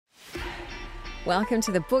Welcome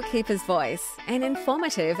to the Bookkeepers Voice, an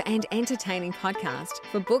informative and entertaining podcast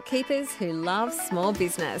for bookkeepers who love small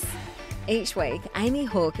business. Each week, Amy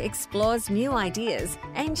Hook explores new ideas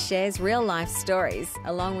and shares real-life stories,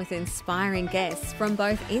 along with inspiring guests from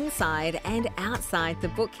both inside and outside the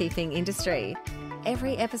bookkeeping industry.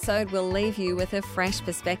 Every episode will leave you with a fresh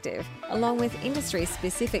perspective, along with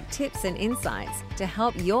industry-specific tips and insights to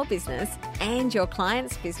help your business and your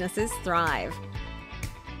clients' businesses thrive.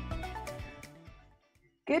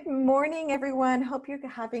 Good morning, everyone. Hope you're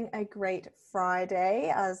having a great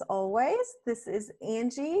Friday. As always, this is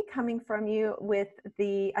Angie coming from you with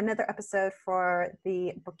another episode for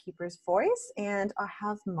the Bookkeepers Voice, and I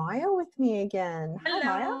have Maia with me again.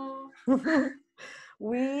 Hello. Hi, Maia.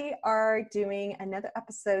 We are doing another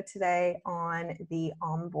episode today on the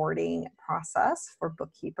onboarding process for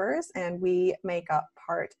bookkeepers, and we make up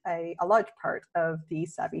a large part of the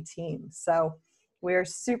Savvy team. So we're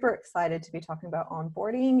super excited to be talking about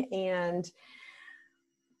onboarding, and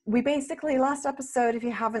we basically, last episode, if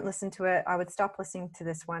you haven't listened to it, I would stop listening to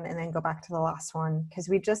this one and then go back to the last one, because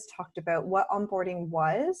we just talked about what onboarding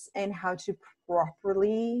was and how to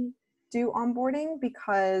properly do onboarding,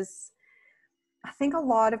 because I think a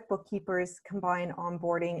lot of bookkeepers combine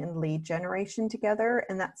onboarding and lead generation together,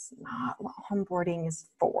 and that's not what onboarding is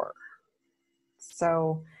for.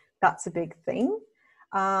 So that's a big thing.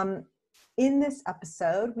 In this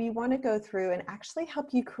episode, we want to go through and actually help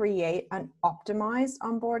you create an optimized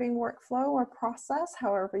onboarding workflow or process,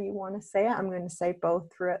 however you want to say it. I'm going to say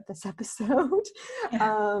both throughout this episode.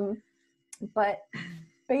 But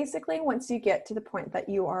basically, once you get to the point that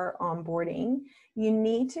you are onboarding, you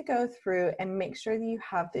need to go through and make sure that you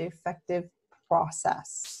have the effective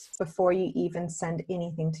process before you even send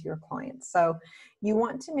anything to your clients. So you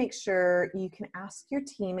want to make sure you can ask your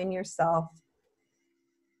team and yourself,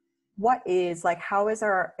 how is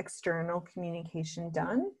our external communication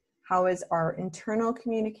done? How is our internal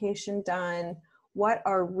communication done? What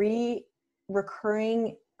are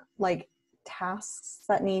recurring tasks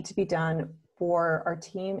that need to be done for our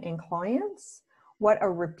team and clients? What are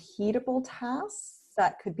repeatable tasks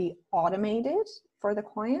that could be automated for the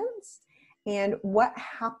clients? And what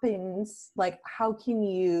happens, how can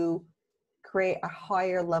you create a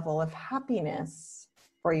higher level of happiness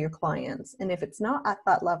for your clients? And if it's not at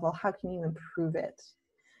that level, how can you improve it?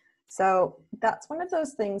 So that's one of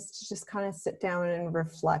those things to just kind of sit down and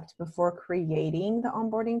reflect before creating the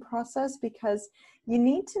onboarding process, because you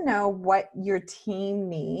need to know what your team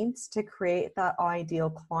needs to create that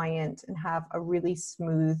ideal client and have a really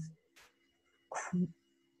smooth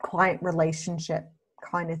client relationship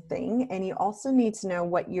kind of thing. And you also need to know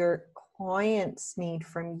what your clients need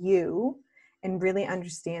from you and really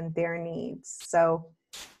understand their needs. So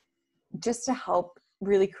just to help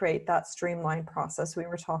really create that streamlined process we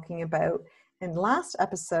were talking about in the last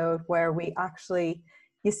episode, where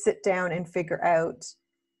you sit down and figure out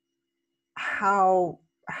how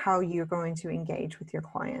you're going to engage with your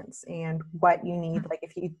clients and what you need. Like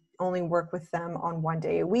if you only work with them on one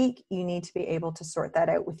day a week, you need to be able to sort that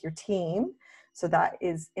out with your team, so that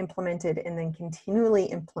is implemented and then continually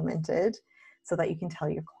implemented so that you can tell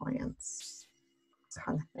your clients.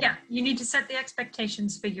 Yeah, you need to set the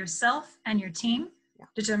expectations for yourself and your team,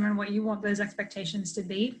 determine what you want those expectations to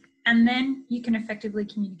be, and then you can effectively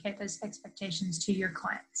communicate those expectations to your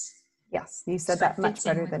clients. Yes, you said that much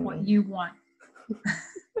better than me. What you want.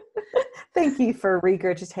 Thank you for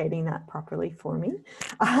regurgitating that properly for me.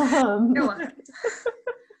 You're welcome.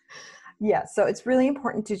 Yeah, so it's really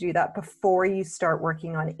important to do that before you start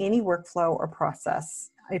working on any workflow or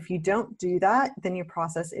process. If you don't do that, then your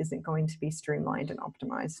process isn't going to be streamlined and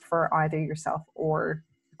optimized for either yourself or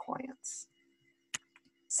your clients.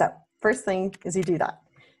 So first thing is you do that.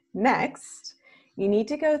 Next, you need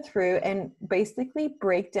to go through and basically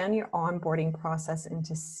break down your onboarding process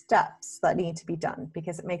into steps that need to be done,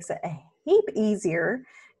 because it makes it a heap easier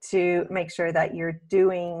to make sure that you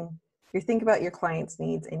think about your client's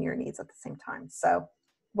needs and your needs at the same time. So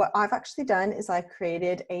what I've actually done is I've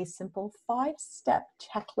created a simple 5-step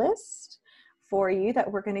checklist for you that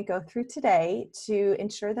we're going to go through today to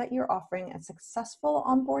ensure that you're offering a successful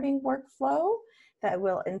onboarding workflow that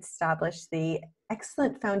will establish the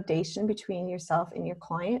excellent foundation between yourself and your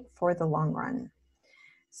client for the long run.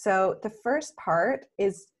 So the first part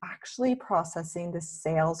is actually processing the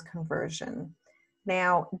sales conversion.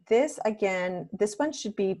 Now, this one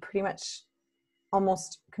should be pretty much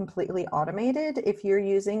almost completely automated. If you're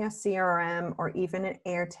using a CRM or even an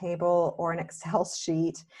Airtable or an Excel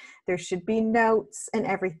sheet, there should be notes and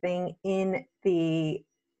everything in the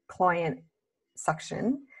client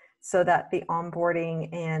section so that the onboarding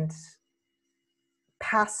and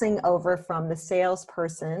passing over from the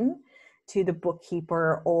salesperson to the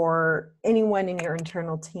bookkeeper or anyone in your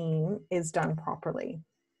internal team is done properly.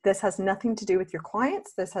 This has nothing to do with your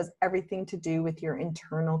clients. This has everything to do with your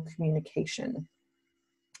internal communication.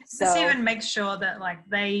 So this even makes sure that like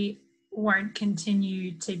they won't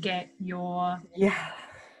continue to get your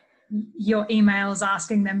emails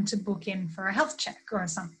asking them to book in for a health check or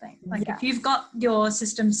something. Like if you've got your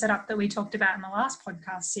system set up that we talked about in the last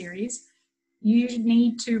podcast series, you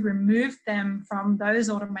need to remove them from those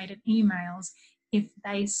automated emails. If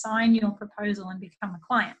they sign your proposal and become a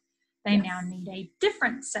client, they now need a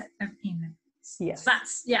different set of emails. Yes. So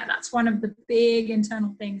that's one of the big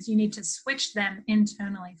internal things. You need to switch them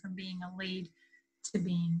internally from being a lead to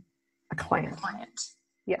being a client.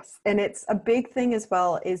 Yes. And it's a big thing as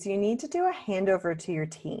well is you need to do a handover to your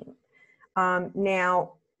team.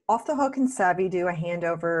 Now, Off the Hook and Savvy do a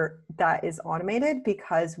handover that is automated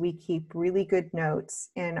because we keep really good notes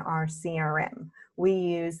in our CRM. We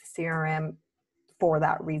use CRM for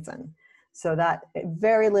that reason. So that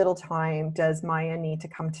very little time does Maia need to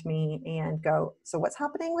come to me and go, so what's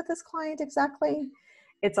happening with this client exactly?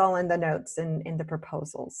 It's all in the notes and in the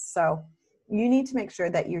proposals. So you need to make sure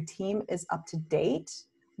that your team is up to date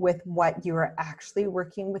with what you are actually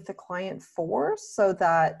working with the client for so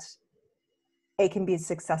that it can be a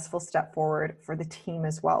successful step forward for the team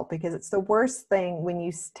as well. Because it's the worst thing when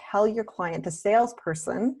you tell your client, the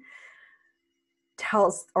salesperson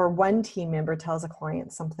tells, or one team member tells a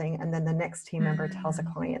client something, and then the next team member tells a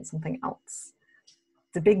client something else.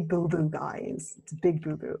 It's a big boo-boo, guys. It's a big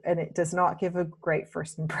boo-boo. And it does not give a great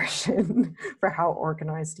first impression for how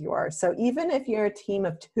organized you are. So even if you're a team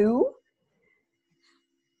of 2,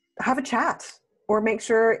 have a chat or make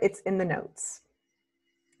sure it's in the notes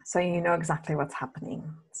so you know exactly what's happening.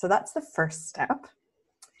 So that's the first step.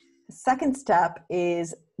 The second step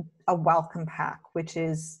is a welcome pack, which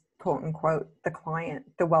is quote unquote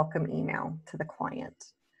the welcome email to the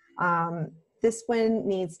client. This one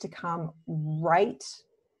needs to come right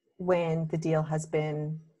when the deal has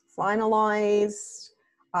been finalized,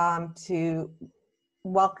 to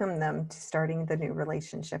welcome them to starting the new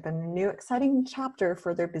relationship and a new exciting chapter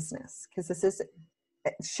for their business, because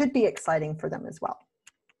it should be exciting for them as well.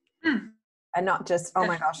 And not just, oh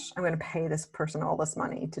my gosh, I'm going to pay this person all this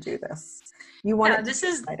money to do this. You want it to be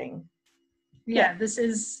exciting. Yeah, this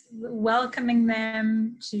is welcoming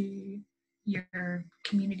them to your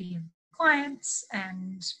community of clients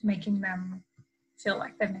and making them feel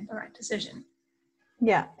like they've made the right decision.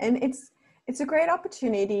 Yeah, and it's a great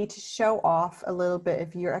opportunity to show off a little bit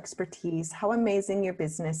of your expertise, how amazing your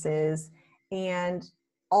business is, and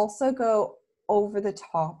also go over the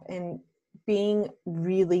top and being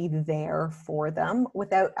really there for them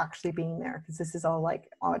without actually being there, because this is all like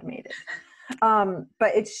automated.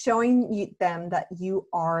 But it's showing them that you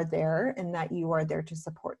are there and that you are there to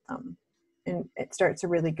support them. And it starts a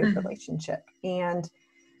really good relationship. And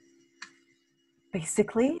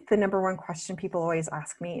basically, the number one question people always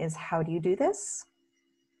ask me is, how do you do this?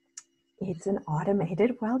 It's an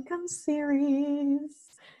automated welcome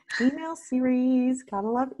series, email series. Gotta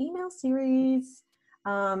love email series.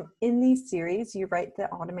 In these series, you write the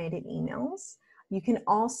automated emails. You can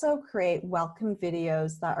also create welcome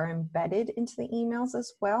videos that are embedded into the emails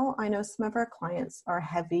as well. I know some of our clients are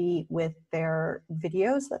heavy with their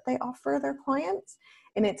videos that they offer their clients,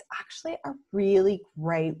 and it's actually a really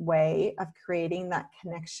great way of creating that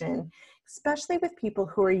connection, especially with people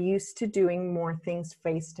who are used to doing more things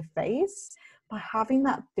face-to-face. By having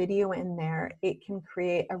that video in there, it can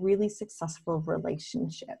create a really successful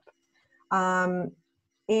relationship.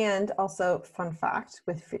 And also, fun fact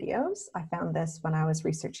with videos, I found this when I was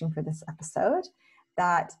researching for this episode,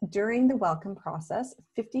 that during the welcome process,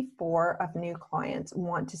 54% of new clients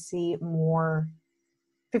want to see more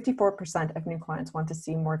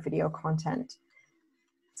video content.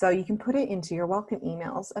 So you can put it into your welcome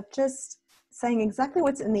emails of just saying exactly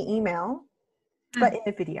what's in the email, but in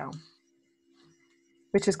a video,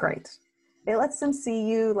 which is great. It lets them see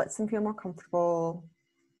you, lets them feel more comfortable.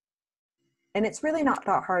 And it's really not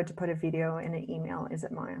that hard to put a video in an email, is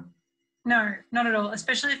it, Maia? No, not at all.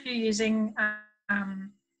 Especially if you're using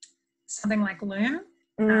something like Loom,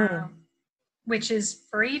 which is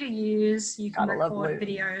free to use. You can record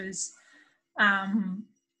videos. And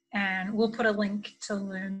we'll put a link to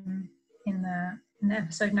Loom in the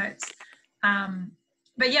episode notes.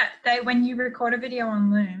 But yeah, when you record a video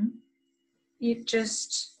on Loom, it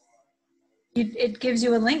gives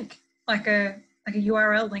you a link, like a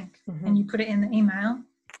URL link, and you put it in the email,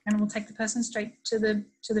 and it will take the person straight to the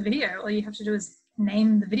video. All you have to do is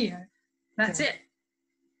name the video. That's it.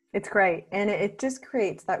 It's great, and it just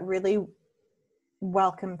creates that really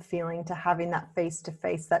welcome feeling to having that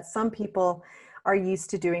face-to-face that some people are used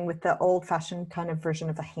to doing with the old-fashioned kind of version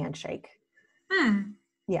of a handshake.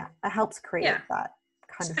 Yeah, it helps create that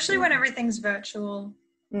kind of especially when everything's virtual.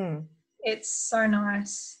 It's so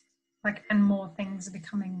nice, like, and more things are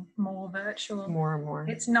becoming more virtual, more and more.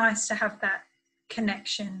 It's nice to have that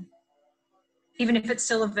connection, even if it's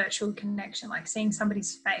still a virtual connection, like seeing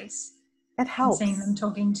somebody's face. It helps. Seeing them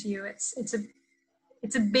talking to you. It's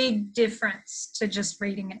a big difference to just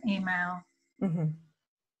reading an email.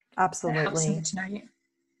 Absolutely. It helps them get to know you.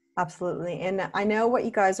 Absolutely. And I know what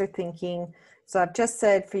you guys are thinking. So I've just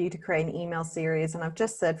said for you to create an email series, and I've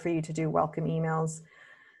just said for you to do welcome emails.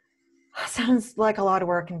 Sounds like a lot of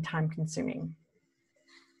work and time consuming.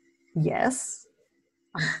 Yes,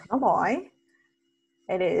 I'm not gonna lie.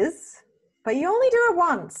 It is, but you only do it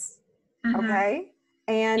once. Okay.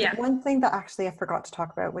 And one thing that actually I forgot to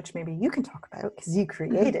talk about, which maybe you can talk about because you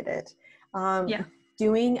created it,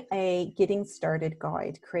 doing a getting started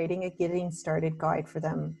guide, creating a getting started guide for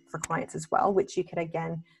them, for clients as well, which you could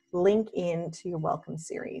again link into your welcome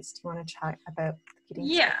series. Do you want to chat about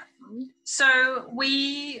getting started? So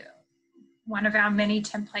one of our many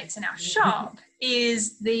templates in our shop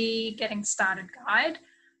is the getting started guide.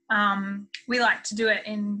 We like to do it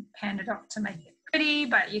in PandaDoc to make it pretty,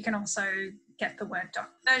 but you can also get the Word doc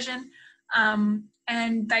version.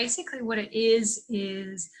 And basically what it is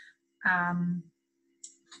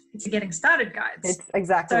it's a getting started guide. It's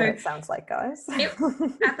exactly what it sounds like, guys.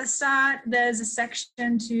 At the start, there's a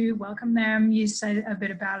section to welcome them. You say a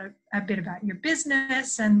bit about your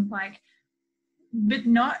business, and like, but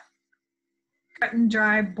not cut and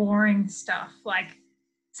dry, boring stuff. Like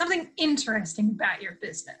something interesting about your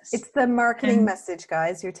business. It's the marketing message,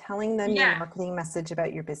 guys. You're telling them your marketing message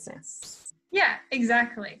about your business. Yeah,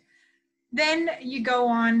 exactly. Then you go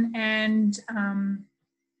on and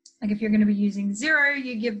like if you're going to be using Xero,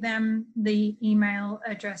 you give them the email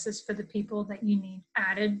addresses for the people that you need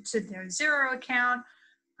added to their Xero account.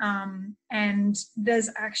 And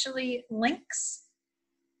there's actually links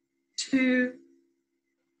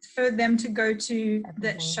for them to go to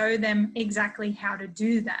that show them exactly how to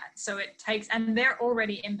do that. So it takes, and they're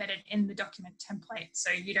already embedded in the document template,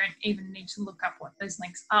 so you don't even need to look up what those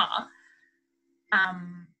links are.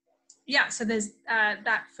 So there's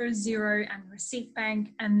that for Xero and Receipt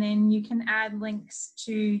Bank, and then you can add links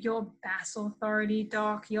to your BAS authority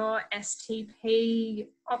doc, your STP,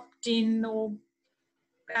 opt-in, or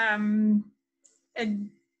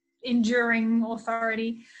enduring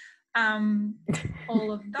authority,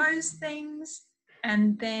 all of those things.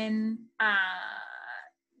 And then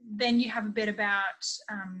you have a bit about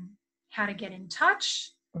how to get in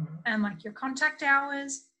touch and like your contact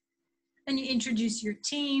hours. Then you introduce your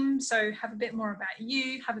team, so have a bit more about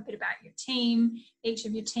you, have a bit about your team, each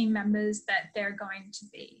of your team members that they're going to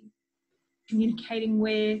be communicating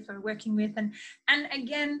with or working with. And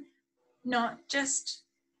again, not just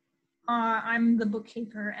I'm the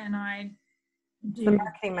bookkeeper and I do the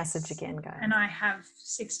marketing message again, guys. And I have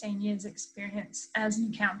 16 years experience as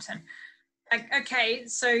an accountant. Like, okay,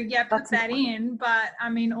 so yeah, put that in, but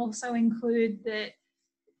I mean also include that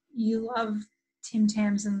you love Tim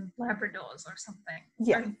Tams and Labradors or something.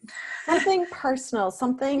 Yeah. Something personal,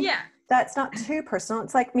 something that's not too personal.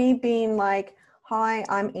 It's like me being like, hi,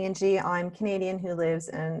 I'm Angie. I'm Canadian who lives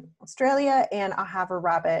in Australia, and I have a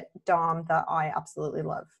rabbit, Dom, that I absolutely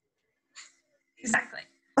love. Exactly.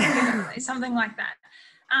 Something like that.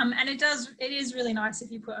 And it is really nice if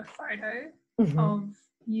you put a photo of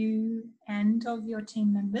you and of your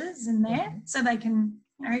team members in there so they can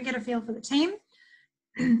get a feel for the team.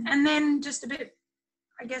 And then just a bit,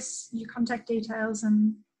 I guess, your contact details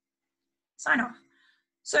and sign off.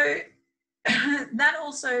 So that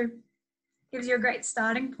also gives you a great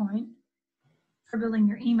starting point for building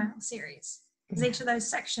your email series, because each of those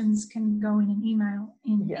sections can go in an email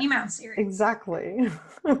series. Exactly,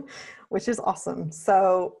 which is awesome.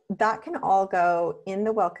 So that can all go in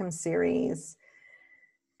the welcome series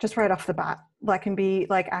just right off the bat. That can be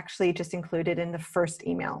like actually just included in the first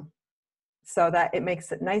email, so that it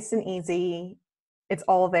makes it nice and easy. It's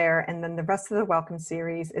all there. And then the rest of the welcome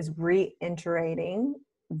series is reiterating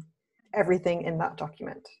everything in that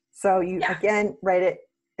document. So you again write it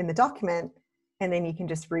in the document, and then you can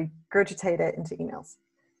just regurgitate it into emails.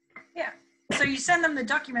 Yeah. So you send them the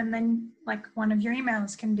document, then like one of your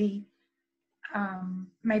emails can be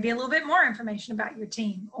maybe a little bit more information about your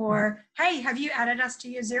team, or, hey, have you added us to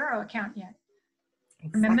your Xero account yet?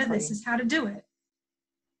 Exactly. Remember, this is how to do it.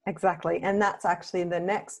 Exactly. And that's actually the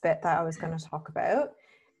next bit that I was going to talk about,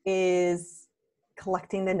 is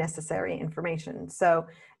collecting the necessary information. So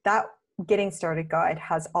that getting started guide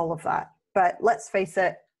has all of that But let's face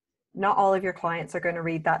it, not all of your clients are going to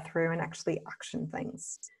read that through and actually action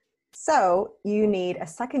things. So you need a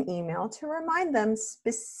second email to remind them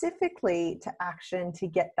specifically to action to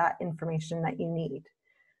get that information that you need.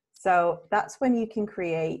 So that's when you can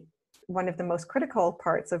create one of the most critical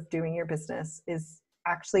parts of doing your business is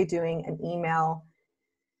actually doing an email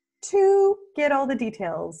to get all the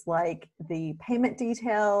details, like the payment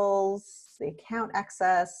details, the account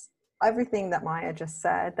access, everything that Maia just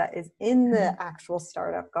said that is in the actual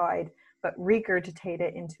startup guide, but regurgitate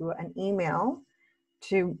it into an email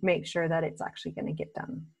to make sure that it's actually going to get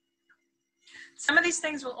done. Some of these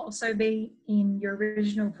things will also be in your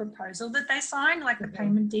original proposal that they sign, like the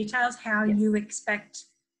payment details, how you expect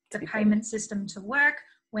the payment system to work,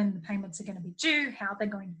 when the payments are going to be due, how they're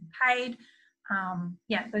going to be paid.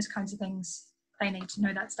 Those kinds of things, they need to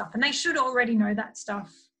know that stuff. And they should already know that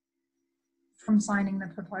stuff from signing the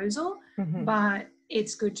proposal, but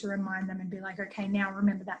it's good to remind them and be like, okay, now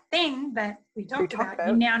remember that thing that we talked about.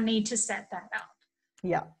 You now need to set that up.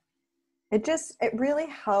 Yeah. It really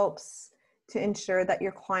helps to ensure that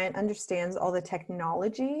your client understands all the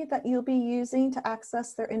technology that you'll be using to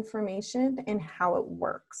access their information and how it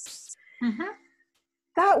works.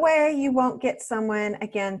 That way you won't get someone,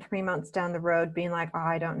 again, 3 months down the road being like, oh,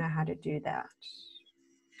 I don't know how to do that.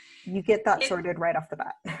 You get that sorted right off the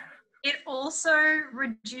bat. It also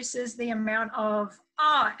reduces the amount of,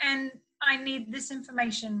 and I need this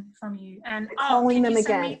information from you. And calling them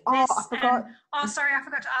again. I forgot. Sorry, I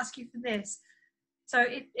forgot to ask you for this. So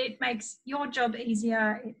it makes your job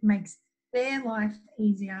easier. It makes their life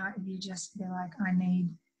easier if you just be like, I need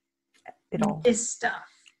it all. This stuff.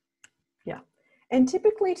 Yeah. And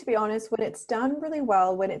typically, to be honest, when it's done really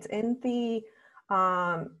well, when it's in the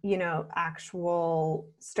actual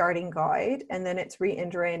starting guide, and then it's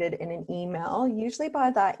reiterated in an email, usually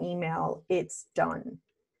by that email, it's done.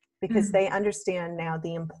 Because they understand now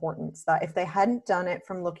the importance that if they hadn't done it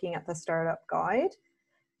from looking at the startup guide,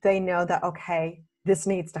 they know that, okay, this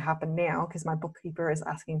needs to happen now because my bookkeeper is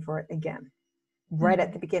asking for it again, right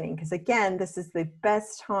at the beginning. Because again, this is the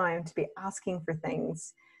best time to be asking for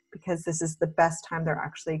things because this is the best time they're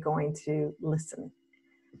actually going to listen.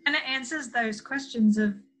 And it answers those questions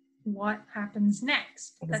of what happens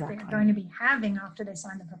next that they're going to be having after they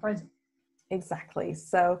sign the proposal. Exactly.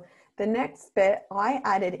 So the next bit I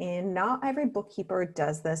added in, not every bookkeeper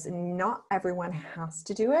does this and not everyone has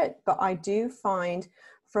to do it, but I do find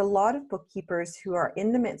for a lot of bookkeepers who are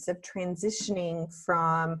in the midst of transitioning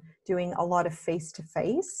from doing a lot of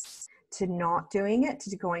face-to-face to not doing it,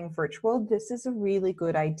 to going virtual, this is a really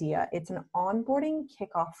good idea. It's an onboarding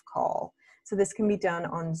kickoff call. So this can be done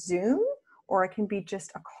on Zoom or it can be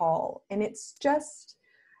just a call. And it's just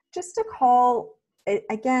a call.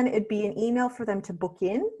 It'd be an email for them to book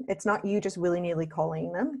in. It's not you just willy-nilly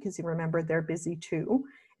calling them because you remember they're busy too.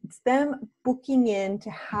 It's them booking in to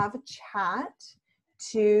have a chat,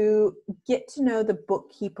 to get to know the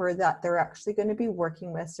bookkeeper that they're actually going to be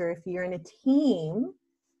working with. So if you're in a team,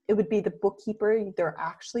 it would be the bookkeeper they're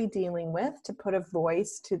actually dealing with to put a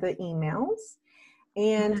voice to the emails.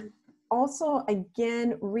 And also,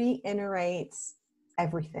 again, reiterates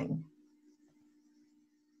everything.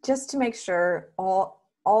 Just to make sure all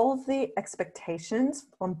of the expectations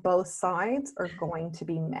on both sides are going to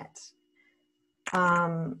be met.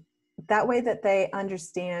 That way that they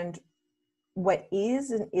understand what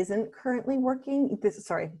is and isn't currently working. This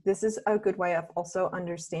is a good way of also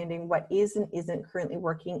understanding what is and isn't currently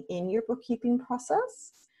working in your bookkeeping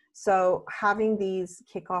process. So having these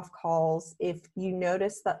kickoff calls, if you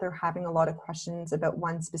notice that they're having a lot of questions about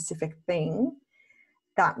one specific thing,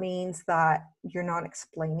 that means that you're not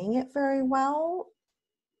explaining it very well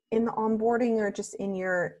in the onboarding or just in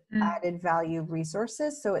your added value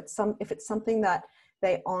resources. So if it's something that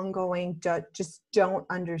they ongoing just don't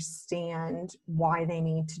understand why they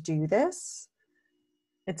need to do this,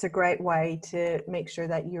 it's a great way to make sure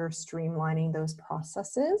that you're streamlining those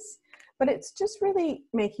processes. But it's just really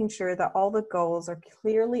making sure that all the goals are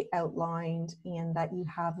clearly outlined and that you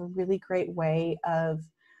have a really great way of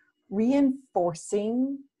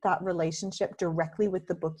reinforcing that relationship directly with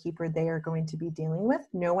the bookkeeper they are going to be dealing with,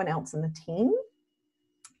 no one else in the team.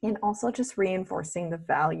 And also just reinforcing the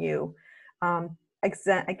value.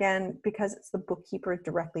 Again, because it's the bookkeeper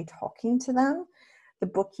directly talking to them, the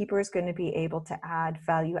bookkeeper is going to be able to add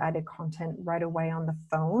value-added content right away on the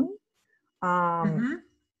phone,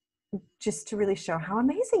 just to really show how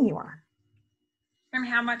amazing you are. And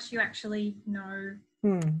how much you actually know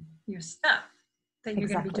your stuff that you're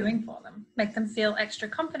going to be doing for them. Make them feel extra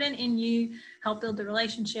confident in you, help build the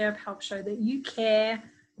relationship, help show that you care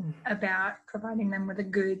about providing them with a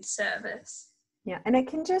good service. Yeah. And it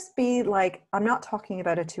can just be like, I'm not talking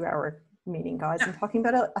about a 2-hour meeting, guys. No. I'm talking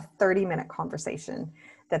about a 30-minute conversation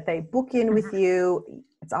that they book in with you.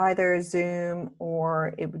 It's either Zoom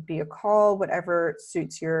or it would be a call, whatever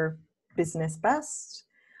suits your business best,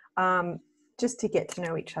 just to get to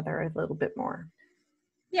know each other a little bit more.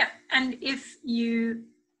 Yeah. And if you,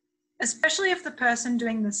 especially if the person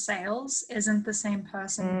doing the sales isn't the same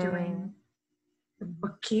person doing the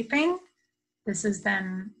bookkeeping, this is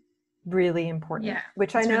then really important. Yeah,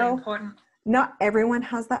 which I know really important. Not everyone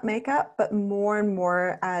has that makeup, but more and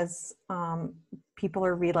more as people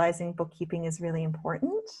are realizing bookkeeping is really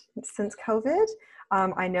important since COVID.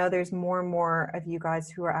 I know there's more and more of you guys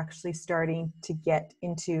who are actually starting to get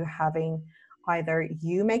into having either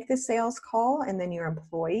you make the sales call and then your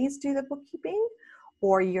employees do the bookkeeping,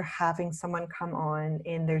 or you're having someone come on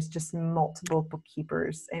and there's just multiple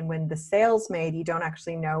bookkeepers. And when the sale's made, you don't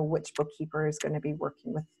actually know which bookkeeper is going to be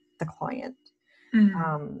working with the client.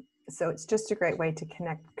 So it's just a great way to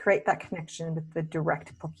create that connection with the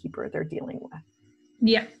direct bookkeeper they're dealing with.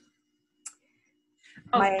 Yeah.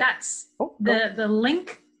 The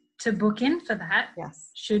link to book in for that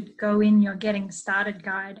should go in your Getting Started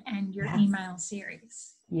guide and your email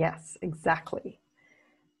series. Yes, exactly.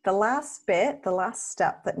 The last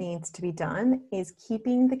step that needs to be done is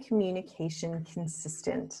keeping the communication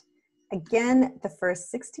consistent. Again, the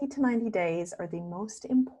first 60 to 90 days are the most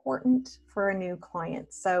important for a new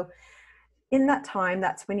client. So in that time,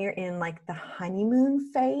 that's when you're in like the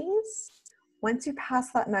honeymoon phase. Once you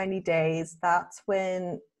pass that 90 days, that's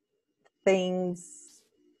when things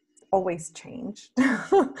always change.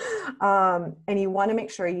 And you want to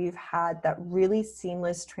make sure you've had that really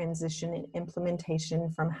seamless transition and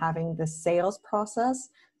implementation from having the sales process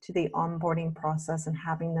to the onboarding process and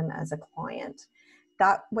having them as a client.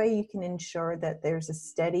 That way you can ensure that there's a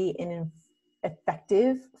steady and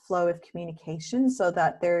effective flow of communication so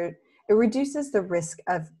that it reduces the risk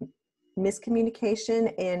of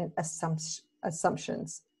miscommunication and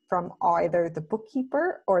assumptions from either the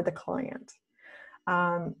bookkeeper or the client.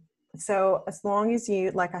 So as long as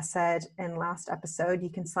you, like I said in last episode, you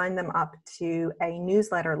can sign them up to a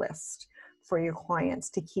newsletter list for your clients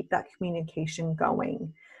to keep that communication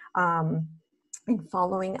going. And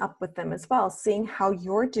following up with them as well, seeing how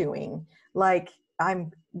you're doing. Like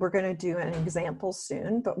we're going to do an example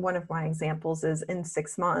soon, but one of my examples is in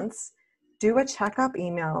 6 months, do a checkup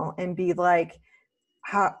email and be like,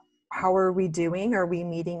 how are we doing? Are we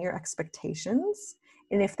meeting your expectations?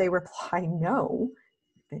 And if they reply no,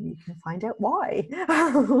 then you can find out why.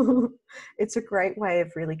 It's a great way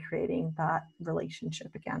of really creating that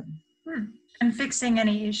relationship again. And fixing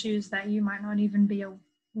any issues that you might not even be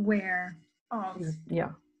aware of.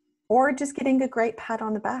 Yeah. Or just getting a great pat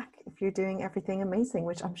on the back if you're doing everything amazing,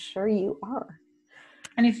 which I'm sure you are.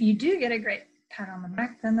 And if you do get a great pat on the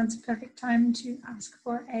back, then that's a perfect time to ask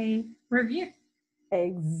for a review.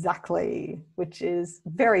 Exactly, which is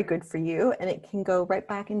very good for you. And it can go right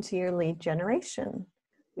back into your lead generation,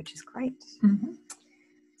 which is great.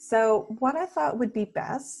 So what I thought would be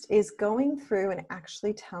best is going through and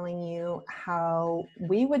actually telling you how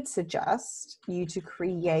we would suggest you to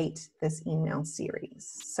create this email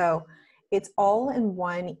series. So it's all in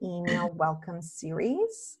one email welcome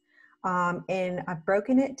series. And I've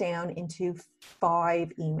broken it down into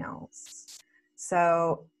 5 emails.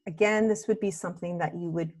 So again, this would be something that you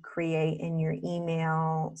would create in your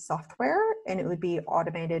email software, and it would be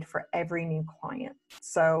automated for every new client.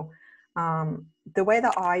 So the way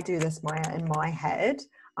that I do this, Maya, in my head,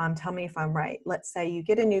 tell me if I'm right. Let's say you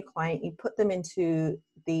get a new client, you put them into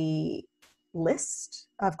the list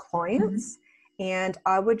of clients, and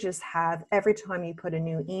I would just have every time you put a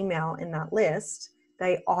new email in that list,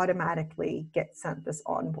 they automatically get sent this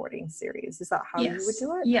onboarding series. Is that how you would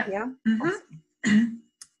do it? Yeah. Awesome.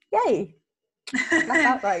 Yay. Got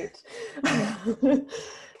that right.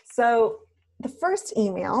 So the first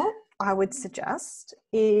email I would suggest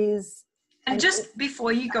is... And just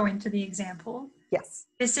before you go into the example,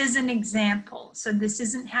 this is an example. So this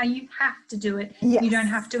isn't how you have to do it. You don't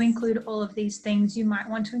have to include all of these things. You might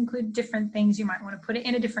want to include different things. You might want to put it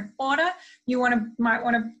in a different order. You might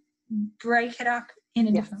want to break it up in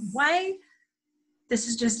a different way. This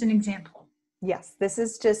is just an example. Yes, this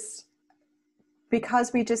is just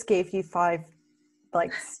because we just gave you 5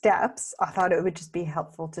 steps. I thought it would just be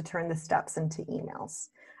helpful to turn the steps into emails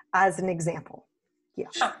as an example.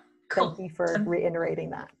 Yes. Sure. Cool. Thank you for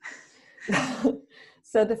reiterating that.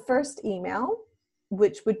 So the first email,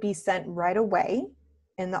 which would be sent right away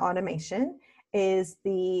in the automation, is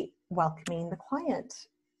the welcoming the client.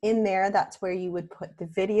 In there, that's where you would put the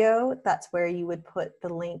video. That's where you would put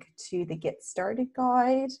the link to the Get Started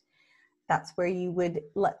guide. That's where you would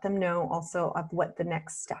let them know also of what the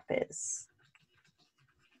next step is.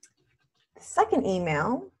 The second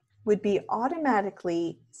email would be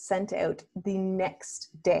automatically sent out the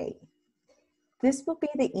next day. This will be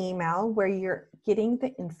the email where you're getting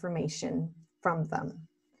the information from them.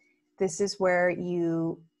 This is where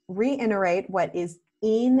you reiterate what is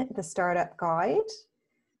in the startup guide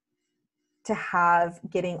to have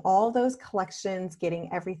getting all those collections, getting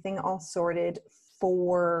everything all sorted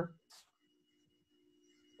for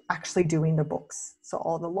actually doing the books. So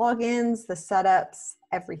all the logins, the setups,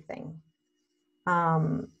 everything.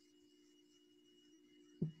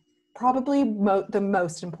 Probably the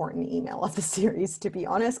most important email of the series, to be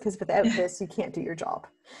honest, because without this, you can't do your job.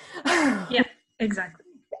 Yeah, exactly.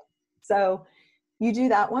 So you do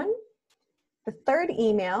that one. The third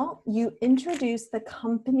email, you introduce the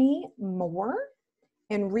company more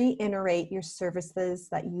and reiterate your services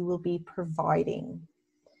that you will be providing.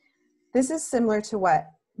 This is similar to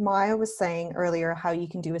what Maia was saying earlier, how you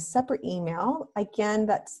can do a separate email. Again,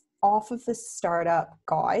 that's off of the startup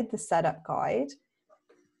guide, the setup guide,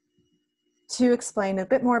 to explain a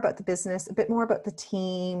bit more about the business, a bit more about the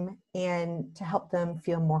team, and to help them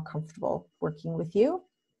feel more comfortable working with you.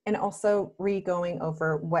 And also going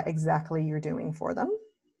over what exactly you're doing for them.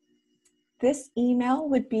 This email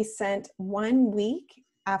would be sent 1 week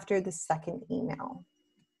after the second email.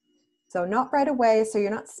 So not right away, so you're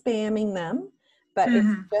not spamming them, but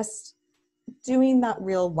it's just doing that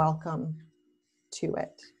real welcome to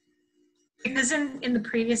it. Because in the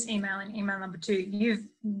previous email, in email number 2, you've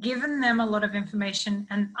given them a lot of information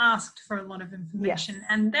and asked for a lot of information. Yes.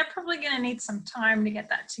 And they're probably going to need some time to get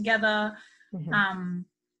that together,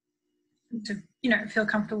 to, feel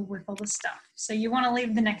comfortable with all the stuff. So you want to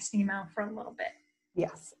leave the next email for a little bit.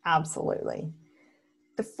 Yes, absolutely.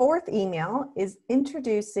 The fourth email is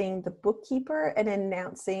introducing the bookkeeper and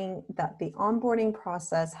announcing that the onboarding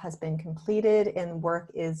process has been completed and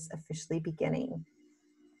work is officially beginning.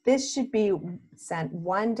 This should be sent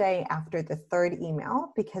 1 day after the third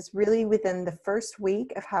email, because really within the first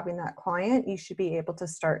week of having that client, you should be able to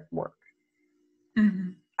start work.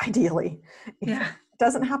 Ideally. If it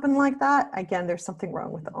doesn't happen like that, again, there's something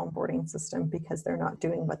wrong with the onboarding system, because they're not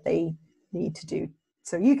doing what they need to do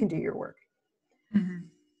so you can do your work.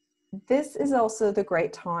 This is also the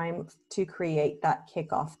great time to create that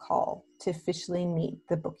kickoff call to officially meet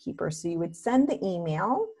the bookkeeper. So you would send the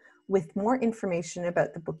email with more information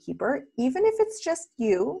about the bookkeeper, even if it's just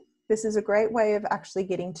you. This is a great way of actually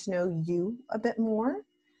getting to know you a bit more.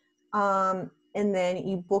 And then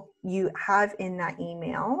you have in that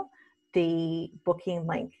email the booking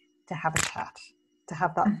link to have a chat, to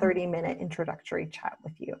have that 30-minute introductory chat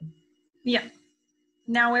with you. Yeah.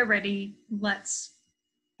 Now we're ready. Let's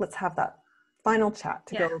have that final chat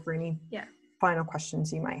to go over any final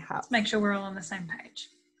questions you might have. Let's make sure we're all on the same page.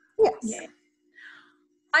 Yes. Yeah.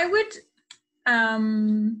 I would,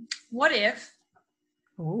 what if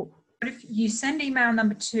you send email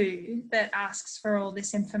number 2 that asks for all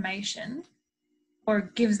this information, or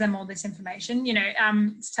gives them all this information,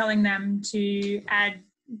 it's telling them to add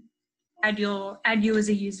you as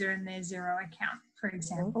a user in their Xero account, for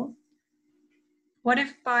example. What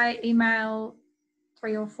if by email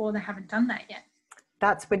 3 or 4 they haven't done that yet?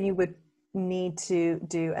 That's when you would need to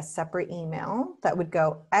do a separate email that would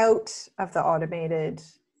go out of the automated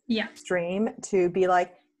stream to be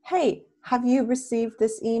like, hey, have you received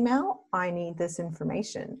this email? I need this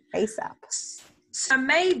information ASAP. So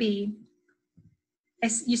maybe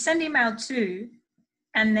you send email 2,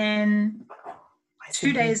 and then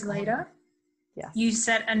 2 days later, you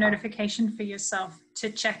set a notification for yourself to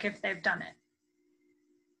check if they've done it.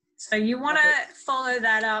 So you want to follow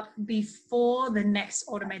that up before the next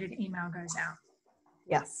automated email goes out.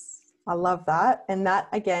 Yes, I love that. And that,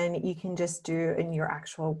 again, you can just do in your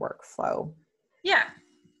actual workflow. Yeah.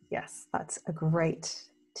 Yes, that's a great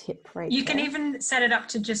tip You can even set it up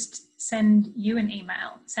to just send you an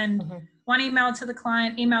email. Send 1 email to the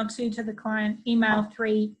client, email 2 to the client, email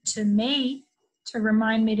 3 to me to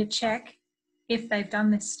remind me to check if they've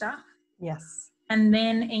done this stuff. Yes. And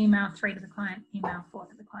then email 3 to the client, email 4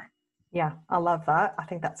 to the client. Yeah, I love that. I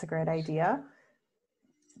think that's a great idea.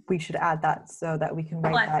 We should add that so that we can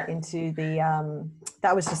write that into the,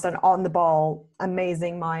 that was just an on the ball,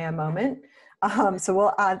 amazing Maia moment. So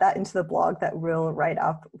we'll add that into the blog that we'll write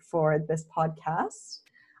up for this podcast.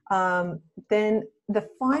 Then the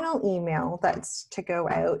final email that's to go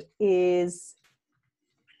out is,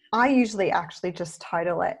 I usually actually just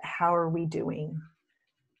title it, How Are We Doing?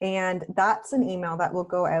 And that's an email that will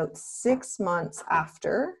go out 6 months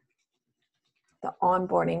after the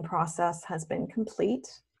onboarding process has been complete.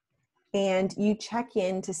 and you check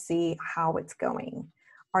in to see how it's going.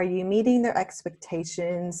 Are you meeting their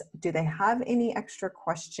expectations? Do they have any extra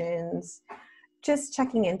questions? Just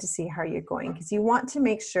checking in to see how you're going, because you want to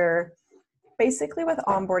make sure, basically with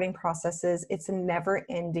onboarding processes, it's a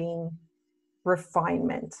never-ending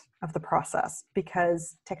refinement of the process,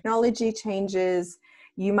 because technology changes.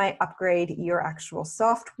 You might upgrade your actual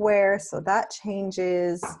software, so that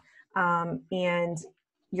changes, and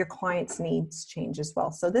your client's needs change as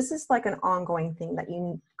well. So this is like an ongoing thing that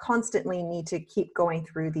you constantly need to keep going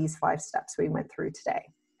through these 5 steps we went through today.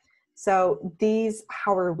 So these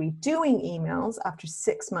how are we doing emails after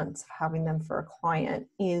 6 months of having them for a client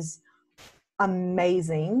is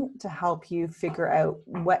amazing to help you figure out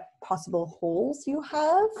what possible holes you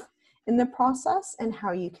have in the process and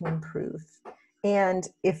how you can improve. And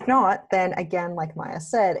if not, then again, like Maia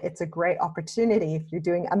said, it's a great opportunity, if you're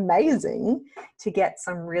doing amazing, to get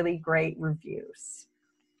some really great reviews.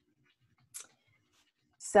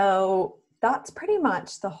 So that's pretty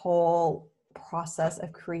much the whole process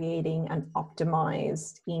of creating an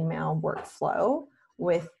optimized email workflow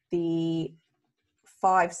with the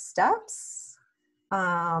 5 steps,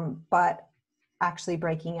 but actually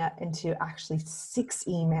breaking it into actually 6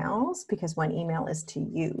 emails, because one email is to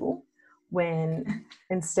you, when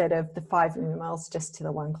instead of the 5 emails just to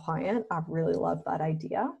the one client. I really love that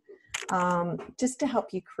idea. Just to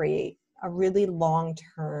help you create a really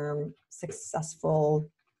long-term, successful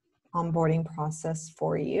onboarding process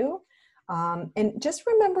for you. And just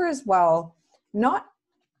remember as well,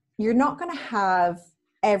 you're not going to have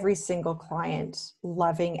every single client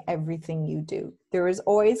loving everything you do. There is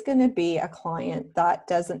always going to be a client that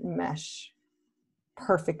doesn't mesh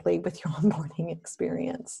perfectly with your onboarding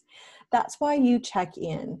experience. That's why you check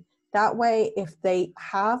in. That way, if they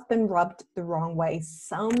have been rubbed the wrong way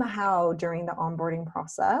somehow during the onboarding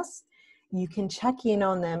process, you can check in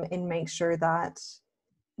on them and make sure that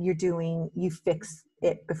you fix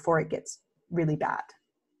it before it gets really bad.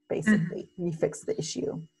 Basically, you fix the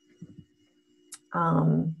issue.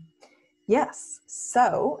 Yes.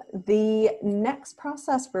 So the next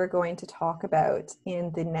process we're going to talk about in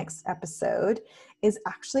the next episode is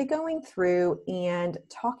actually going through and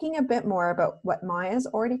talking a bit more about what Maia's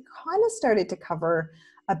already kind of started to cover,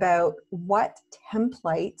 about what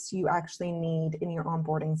templates you actually need in your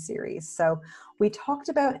onboarding series. So we talked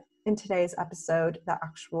about in today's episode the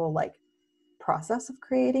actual process of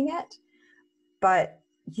creating it, but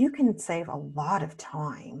you can save a lot of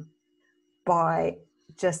time by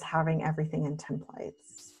just having everything in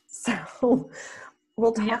templates. So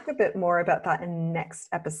we'll talk a bit more about that in next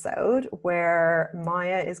episode, where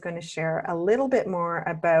Maia is going to share a little bit more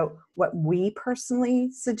about what we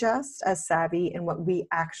personally suggest as Savvy and what we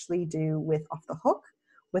actually do with Off the Hook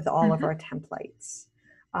with all of our templates,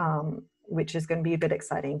 which is going to be a bit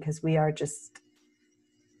exciting because we are just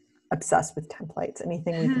obsessed with templates.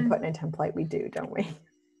 Anything we can put in a template, we do, don't we?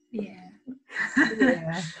 Yeah.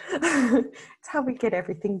 Yeah. It's how we get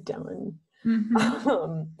everything done.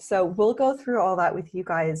 So we'll go through all that with you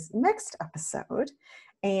guys next episode,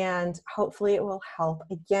 and hopefully it will help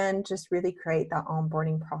again just really create that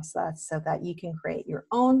onboarding process so that you can create your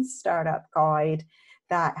own startup guide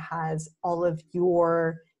that has all of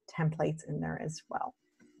your templates in there as well.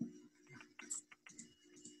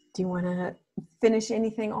 Do you want to finish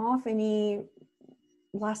anything off? Any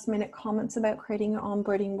last minute comments about creating your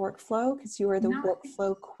onboarding workflow, because you are the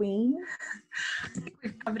workflow queen? I think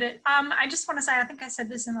we've covered it. I just want to say, I think I said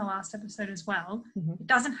this in the last episode as well. It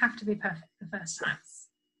doesn't have to be perfect the first time.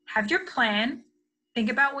 Have your plan,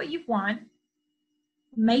 think about what you want,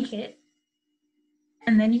 make it,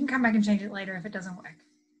 and then you can come back and change it later if it doesn't work.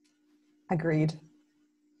 Agreed.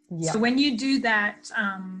 Yeah. So when you do that,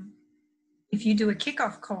 if you do a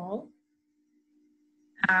kickoff call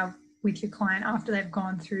with your client after they've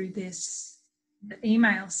gone through the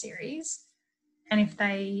email series, and if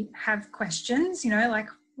they have questions,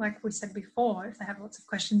 like we said before, if they have lots of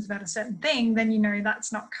questions about a certain thing, then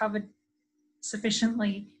that's not covered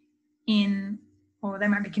sufficiently or they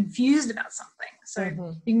might be confused about something. So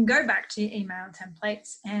you can go back to your email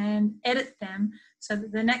templates and edit them so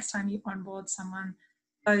that the next time you onboard someone,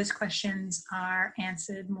 those questions are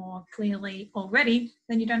answered more clearly already,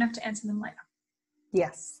 then you don't have to answer them later.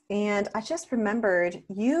 Yes. And I just remembered,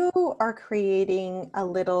 you are creating a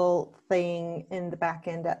little thing in the back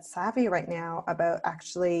end at Savvy right now about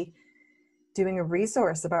actually doing a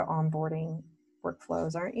resource about onboarding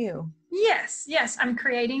workflows, aren't you? Yes. I'm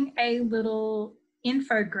creating a little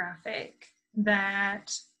infographic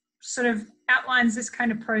that sort of outlines this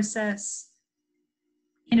kind of process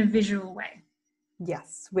in a visual way.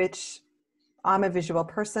 Yes, which I'm a visual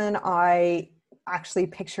person. I actually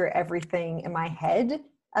picture everything in my head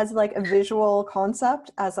as like a visual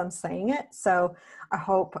concept as I'm saying it. So I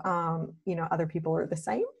hope, other people are the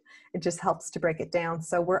same. It just helps to break it down.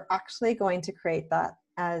 So we're actually going to create that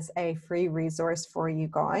as a free resource for you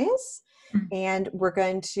guys. And we're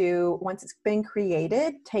going to, once it's been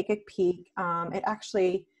created, take a peek. It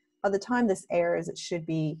actually, by the time this airs, it should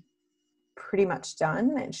be pretty much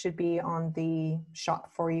done. It should be on the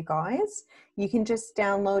shop for you guys. You can just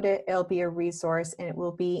download it. It'll be a resource and it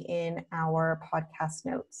will be in our podcast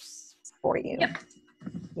notes for you. Yep.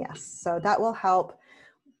 Yes. So that will help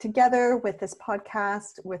together with this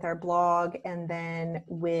podcast, with our blog, and then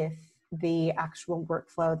with the actual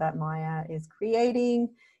workflow that Maia is creating.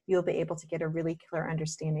 You'll be able to get a really clear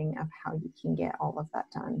understanding of how you can get all of that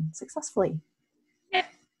done successfully. Yeah.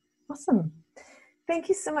 Awesome. Thank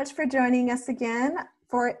you so much for joining us again.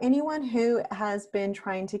 For anyone who has been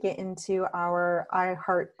trying to get into our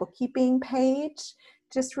iHeart Bookkeeping page,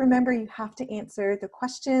 just remember you have to answer the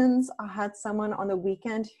questions. I had someone on the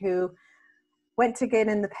weekend who went to get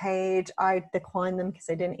in the page. I declined them because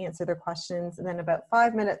I didn't answer their questions. And then about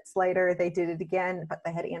 5 minutes later, they did it again, but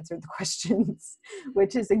they had answered the questions,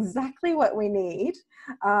 which is exactly what we need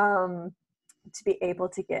to be able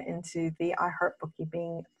to get into the iHeart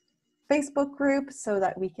Bookkeeping Facebook group so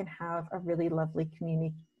that we can have a really lovely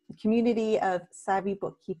community of savvy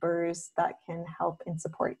bookkeepers that can help and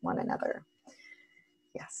support one another.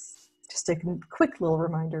 Yes, just a quick little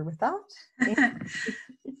reminder with that.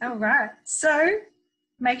 All right. So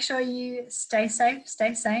make sure you stay safe,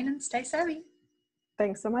 stay sane, and stay savvy.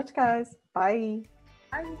 Thanks so much, guys. Bye.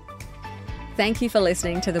 Bye. Thank you for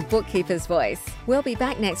listening to the Bookkeepers Voice. We'll be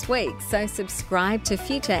back next week, so subscribe to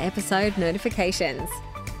future episode notifications.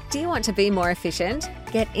 Do you want to be more efficient?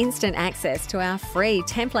 Get instant access to our free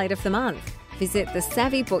template of the month. Visit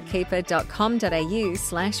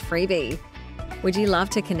thesavvybookkeeper.com.au/freebie. Would you love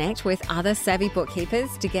to connect with other savvy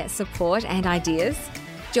bookkeepers to get support and ideas?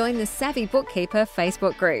 Join the Savvy Bookkeeper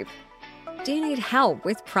Facebook group. Do you need help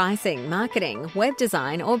with pricing, marketing, web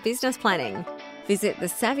design, or business planning? Visit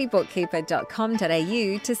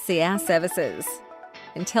thesavvybookkeeper.com.au to see our services.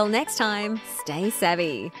 Until next time, stay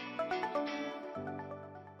savvy.